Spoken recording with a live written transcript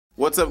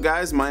What's up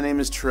guys, my name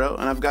is Terrell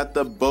and I've got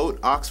the Boat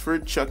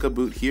Oxford Chukka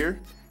boot here.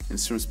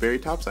 It's from Sperry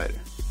Topsider.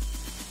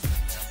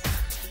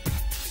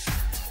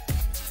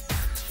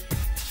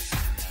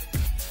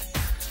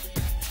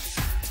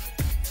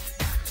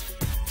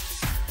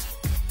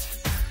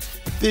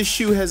 This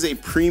shoe has a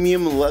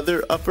premium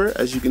leather upper,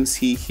 as you can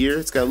see here.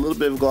 It's got a little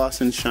bit of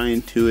gloss and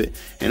shine to it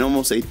and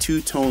almost a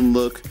two-tone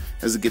look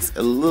as it gets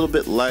a little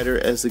bit lighter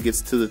as it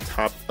gets to the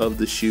top of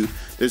the shoe.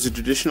 There's a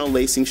traditional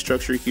lacing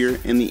structure here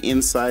and the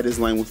inside is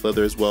lined with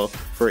leather as well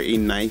for a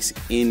nice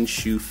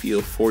in-shoe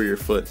feel for your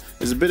foot.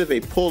 There's a bit of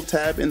a pull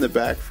tab in the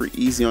back for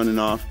easy on and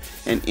off,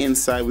 and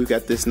inside we've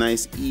got this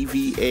nice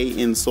EVA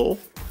insole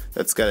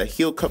that's got a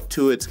heel cup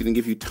to it. It's going to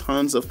give you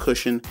tons of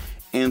cushion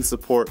and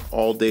support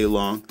all day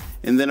long.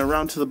 And then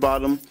around to the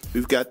bottom,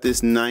 we've got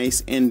this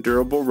nice and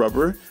durable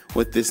rubber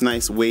with this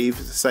nice wave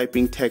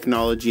siping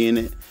technology in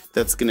it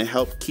that's going to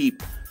help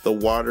keep the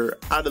water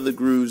out of the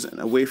grooves and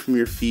away from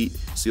your feet,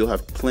 so you'll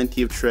have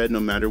plenty of tread no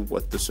matter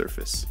what the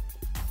surface.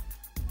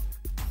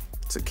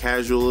 It's a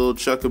casual little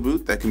Chukka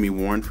boot that can be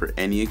worn for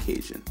any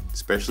occasion,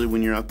 especially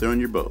when you're out there on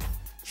your boat.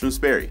 It's from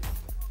Sperry.